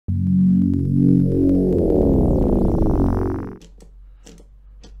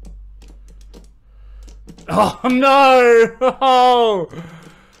Oh no! Oh!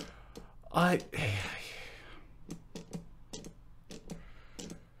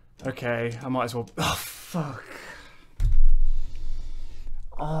 Okay, I might as well. Oh fuck!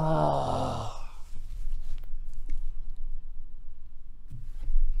 Oh.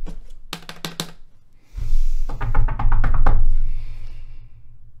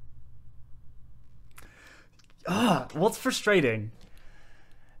 What's frustrating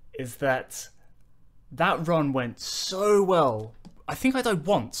is that run went so well. I think I died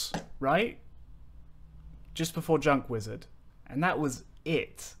once, right? Just before Junk Wizard. And that was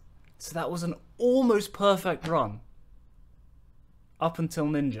it. So that was an almost perfect run. Up until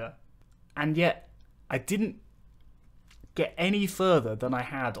Ninja. And yet, I didn't get any further than I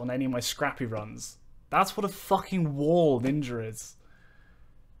had on any of my scrappy runs. That's what a fucking wall Ninja is.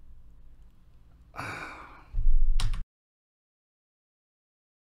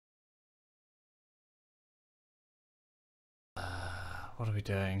 What are we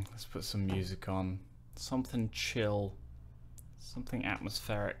doing? Let's put some music on. Something chill. Something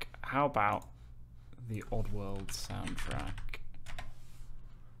atmospheric. How about the Oddworld soundtrack?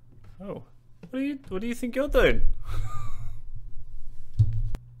 Oh, what do you think you're doing?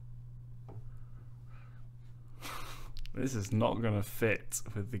 This is not gonna fit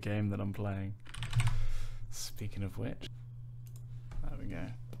with the game that I'm playing. Speaking of which, there we go.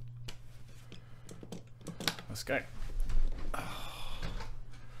 Let's go.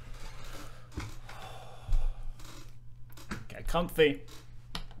 Get comfy.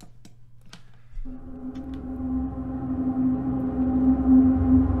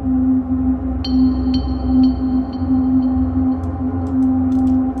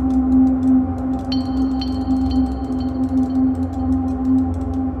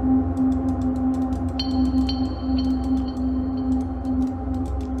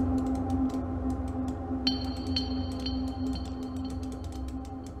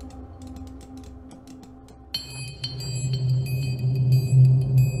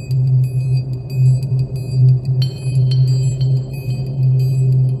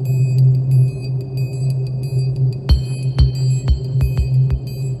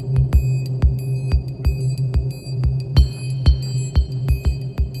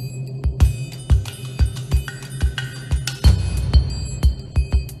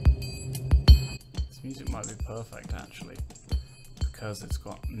 Perfect actually, because it's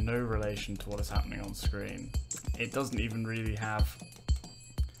got no relation to what is happening on screen. It doesn't even really have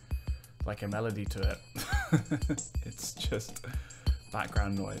like a melody to it. It's just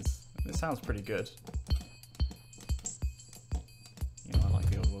background noise. It sounds pretty good. You know, I like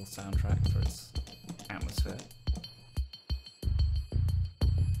the Oddworld soundtrack for its atmosphere.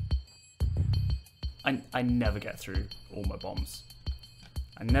 I never get through all my bombs.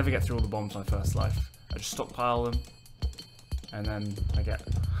 I never get through all the bombs in my first life. I just stockpile them, and then I get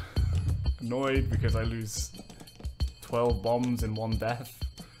annoyed because I lose 12 bombs in one death.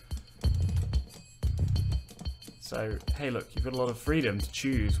 So, hey look, you've got a lot of freedom to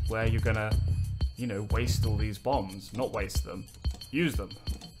choose where you're gonna, you know, waste all these bombs. Not waste them, use them,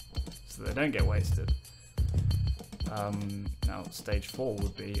 so they don't get wasted. Now, stage 4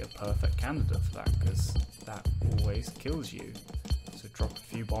 would be a perfect candidate for that, because that always kills you. So drop a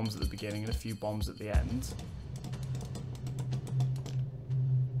few bombs at the beginning and a few bombs at the end.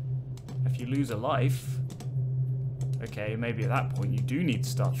 If you lose a life, okay, maybe at that point you do need to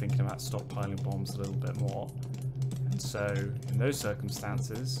start thinking about stockpiling bombs a little bit more. And so, in those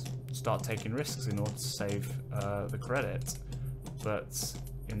circumstances, start taking risks in order to save the credit. But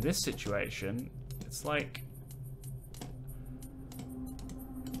in this situation, it's like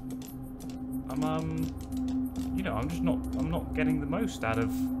you know, I'm not getting the most out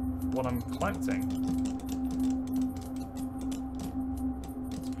of what I'm collecting.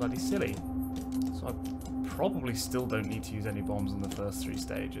 It's bloody silly. So I probably still don't need to use any bombs in the first 3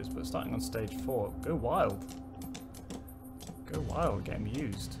 stages, but starting on stage 4, go wild. Go wild, get them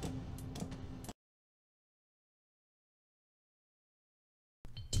used.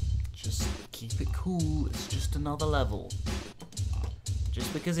 Just keep it cool, it's just another level.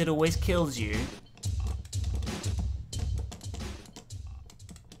 Just because it always kills you.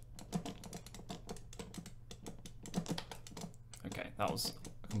 Okay, that was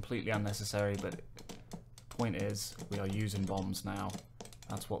completely unnecessary, but the point is, we are using bombs now.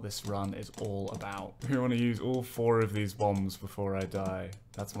 That's what this run is all about. We want to use all 4 of these bombs before I die.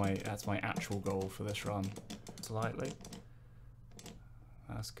 That's my actual goal for this run. Slightly.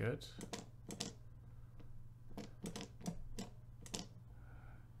 That's good.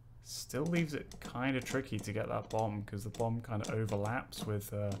 Still leaves it kind of tricky to get that bomb, because the bomb kind of overlaps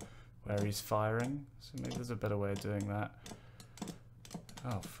with where he's firing. So maybe there's a better way of doing that.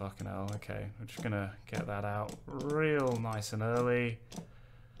 Oh, fucking hell. Okay, we're just gonna get that out real nice and early.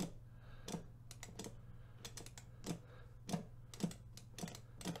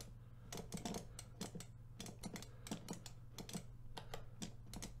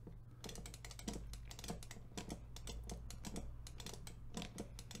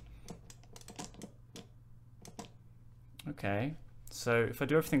 Okay, so if I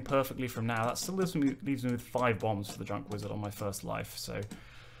do everything perfectly from now, that still leaves me with 5 bombs for the Drunk Wizard on my first life. So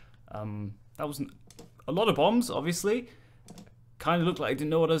that wasn't a lot of bombs, obviously. Kind of looked like I didn't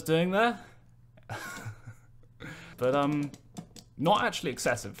know what I was doing there. But not actually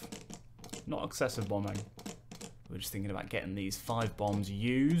excessive. Not excessive bombing. We're just thinking about getting these 5 bombs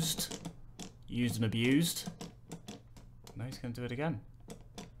used and abused. No, he's going to do it again.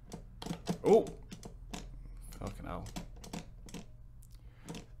 Oh! Fucking hell.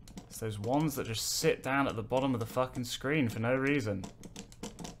 It's those ones that just sit down at the bottom of the fucking screen for no reason.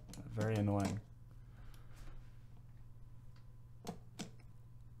 Very annoying.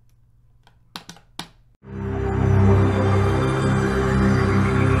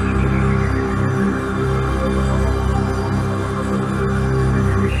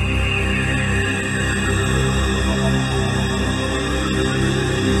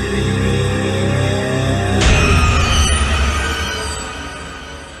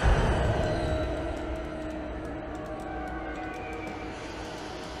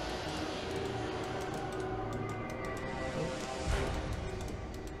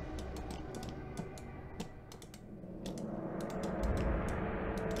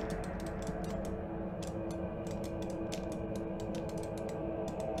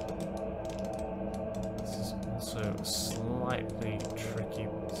 So a slightly tricky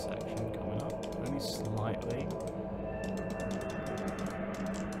section coming up, only slightly.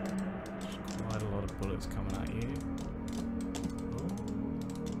 There's quite a lot of bullets coming at you. Ooh,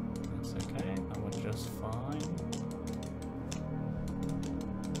 that's okay, that went just fine.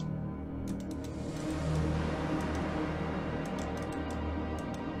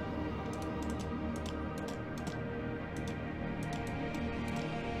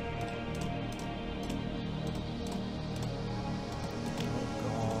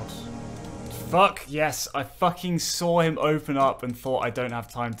 Fuck, yes, I fucking saw him open up and thought I don't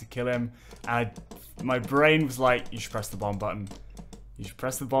have time to kill him. And my brain was like, you should press the bomb button. You should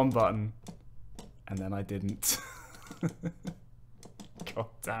press the bomb button. And then I didn't. God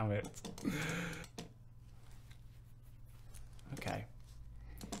damn it. Okay.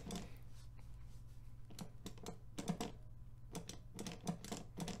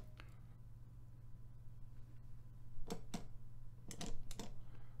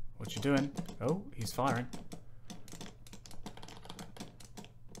 What you doing? Oh, he's firing.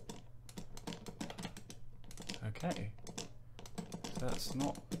 Okay. That's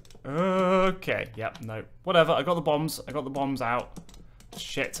not... Okay, yep, no. Whatever, I got the bombs. I got the bombs out.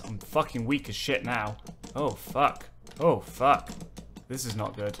 Shit, I'm fucking weak as shit now. Oh, fuck. Oh, fuck. This is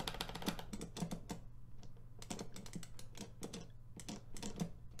not good.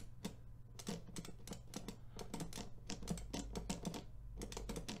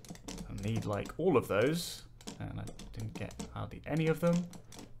 Need like all of those, and I didn't get hardly any of them.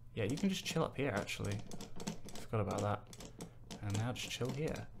 Yeah, you can just chill up here actually. Forgot about that. And now just chill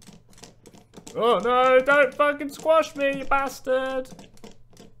here. Oh no, don't fucking squash me, you bastard!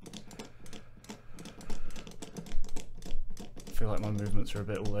 I feel like my movements are a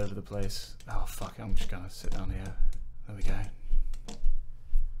bit all over the place. Oh fuck it, I'm just gonna sit down here. There we go.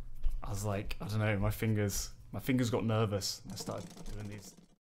 I was like, I don't know, my fingers got nervous. I started doing these.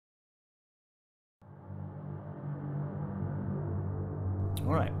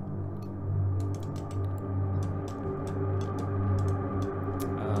 Alright.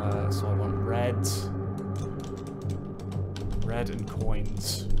 So I want red. Red and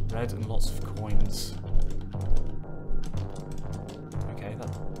coins. Red and lots of coins. Okay,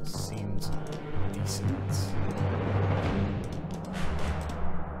 that seemed decent.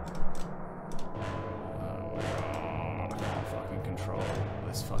 Oh my god, I can't fucking control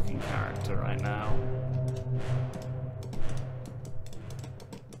this fucking character right now.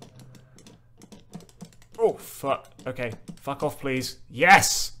 Oh, fuck. Okay. Fuck off, please.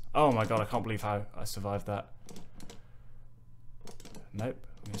 Yes! Oh my god, I can't believe how I survived that. Nope.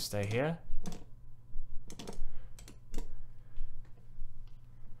 I'm gonna stay here.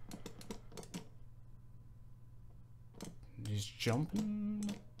 He's jumping.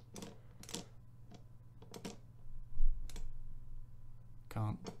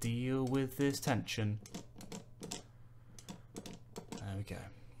 Can't deal with this tension. There we go.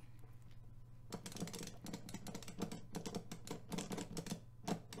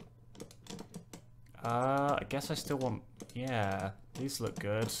 guess I still want... Yeah, these look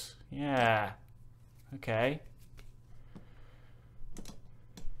good. Yeah. Okay.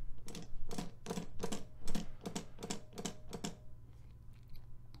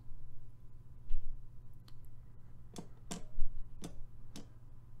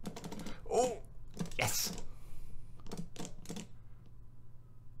 Oh! Yes!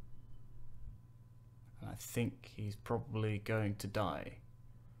 And I think he's probably going to die.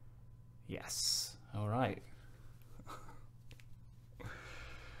 Yes. Alright.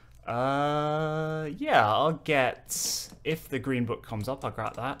 Yeah, I'll get... If the green book comes up, I'll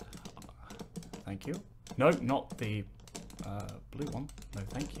grab that. Thank you. No, not the blue one. No,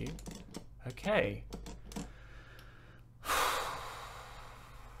 thank you. Okay.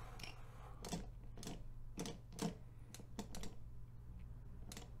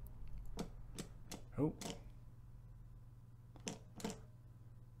 Oh.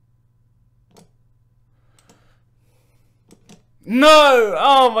 No!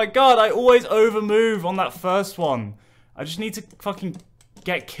 Oh my god, I always overmove on that first one. I just need to fucking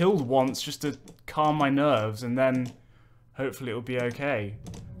get killed once just to calm my nerves, and then hopefully it'll be okay.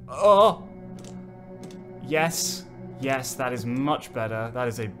 Oh! Yes. Yes, that is much better. That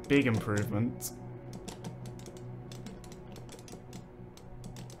is a big improvement.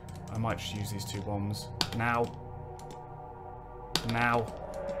 I might just use these 2 bombs. Now. Now.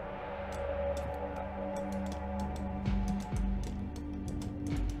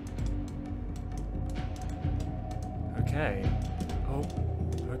 Okay. Oh,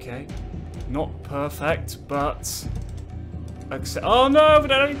 okay. Not perfect, but... Oh no, we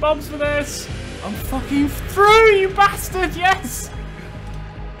don't have any bombs for this! I'm fucking through, you bastard! Yes!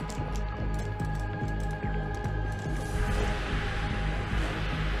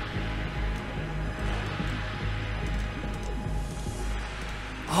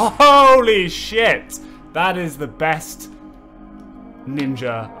 Holy shit! That is the best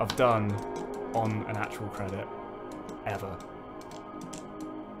ninja I've done on an actual credit. Ever.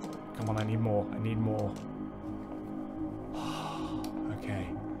 Come on, I need more. I need more. Okay.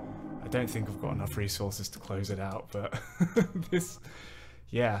 I don't think I've got enough resources to close it out, but this...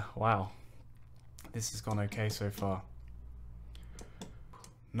 Yeah, wow. This has gone okay so far.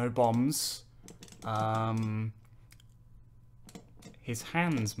 No bombs. His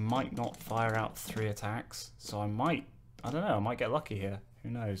hands might not fire out 3 attacks, so I might... I don't know, I might get lucky here.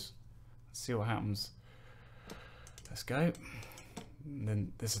 Who knows? Let's see what happens. Let's go. And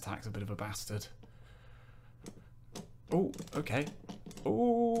then this attack's a bit of a bastard. Oh, okay.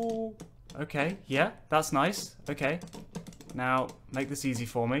 Oh, okay. Yeah, that's nice. Okay. Now, make this easy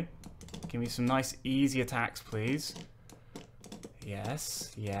for me. Give me some nice, easy attacks, please.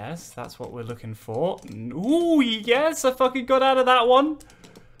 Yes, yes, that's what we're looking for. Ooh, yes, I fucking got out of that one.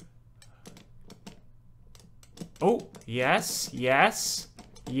 Oh, yes, yes,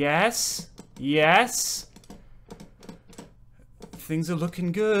 yes, yes. Things are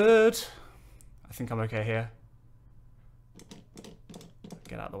looking good. I think I'm okay here.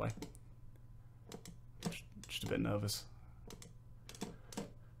 Get out of the way. Just a bit nervous.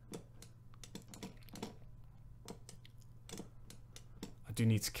 I do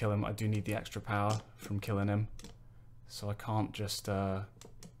need to kill him. I do need the extra power from killing him. So I can't just let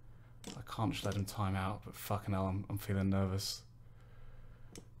him time out, but fucking hell, I'm feeling nervous.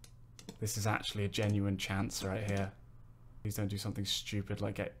 This is actually a genuine chance right here. Please don't do something stupid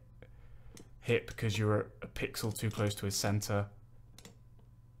like get hit because you're a pixel too close to his center.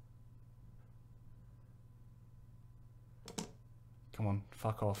 Come on,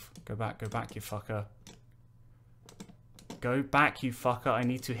 fuck off. Go back, you fucker. Go back, you fucker. I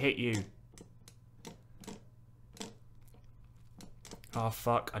need to hit you. Oh,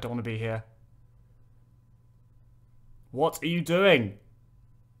 fuck. I don't want to be here. What are you doing?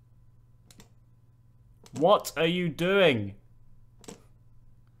 What are you doing?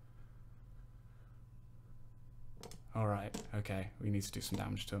 Alright, okay. We need to do some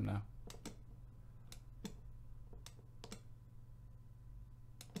damage to him now.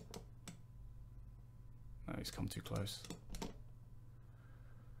 No, he's come too close.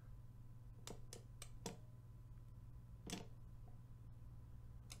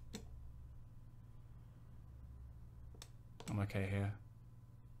 I'm okay here.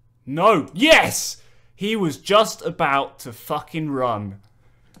 No! Yes! He was just about to fucking run.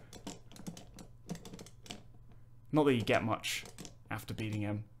 Not that you get much after beating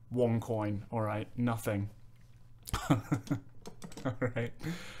him. 1 coin. Alright, nothing. Alright.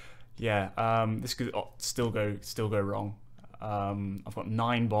 Yeah, this could still go wrong. I've got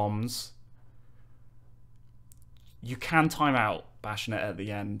 9 bombs. You can time out bashing it at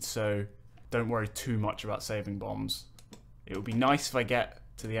the end, so don't worry too much about saving bombs. It would be nice if I get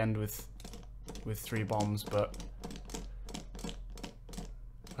to the end with 3 bombs, but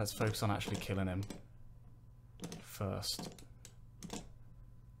let's focus on actually killing him first.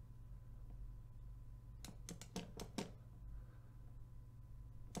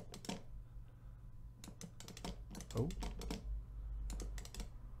 Oh.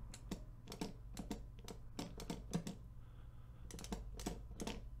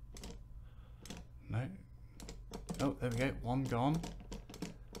 No. Oh, there we go. 1 gone.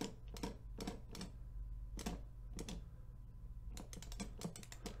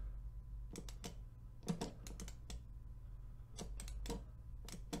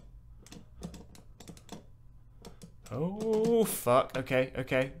 Oh, fuck. Okay,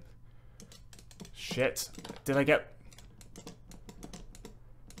 okay. Shit. Did I get...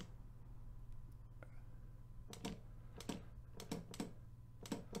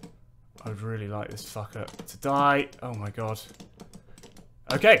 I'd really like this fucker to die. Oh my god.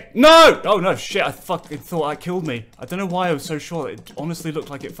 Okay. No! Oh no, shit. I fucking thought that killed me. I don't know why I was so sure. It honestly looked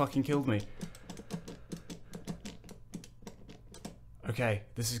like it fucking killed me. Okay,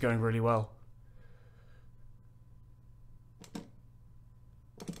 this is going really well.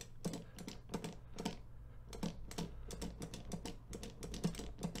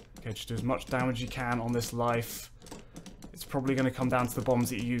 Okay, just do as much damage as you can on this life. It's probably going to come down to the bombs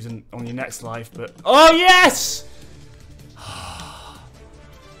that you use on your next life, but... Oh, yes!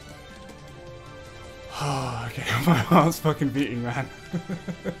 Okay, my heart's fucking beating, man.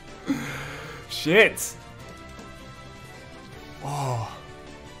 Shit! Oh.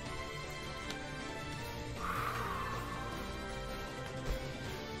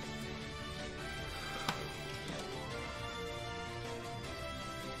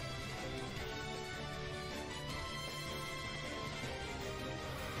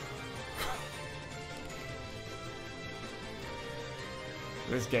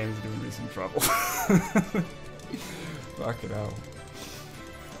 This game's giving me some trouble. Fuck it out.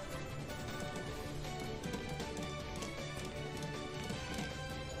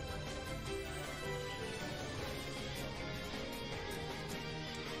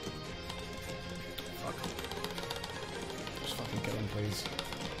 Fuck. Just fucking kill him, please.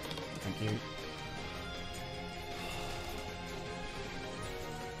 Thank you.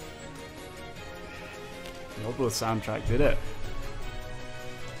 The Oblast soundtrack did it.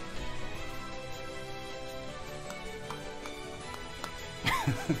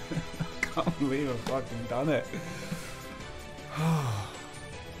 I can't believe I've fucking done it.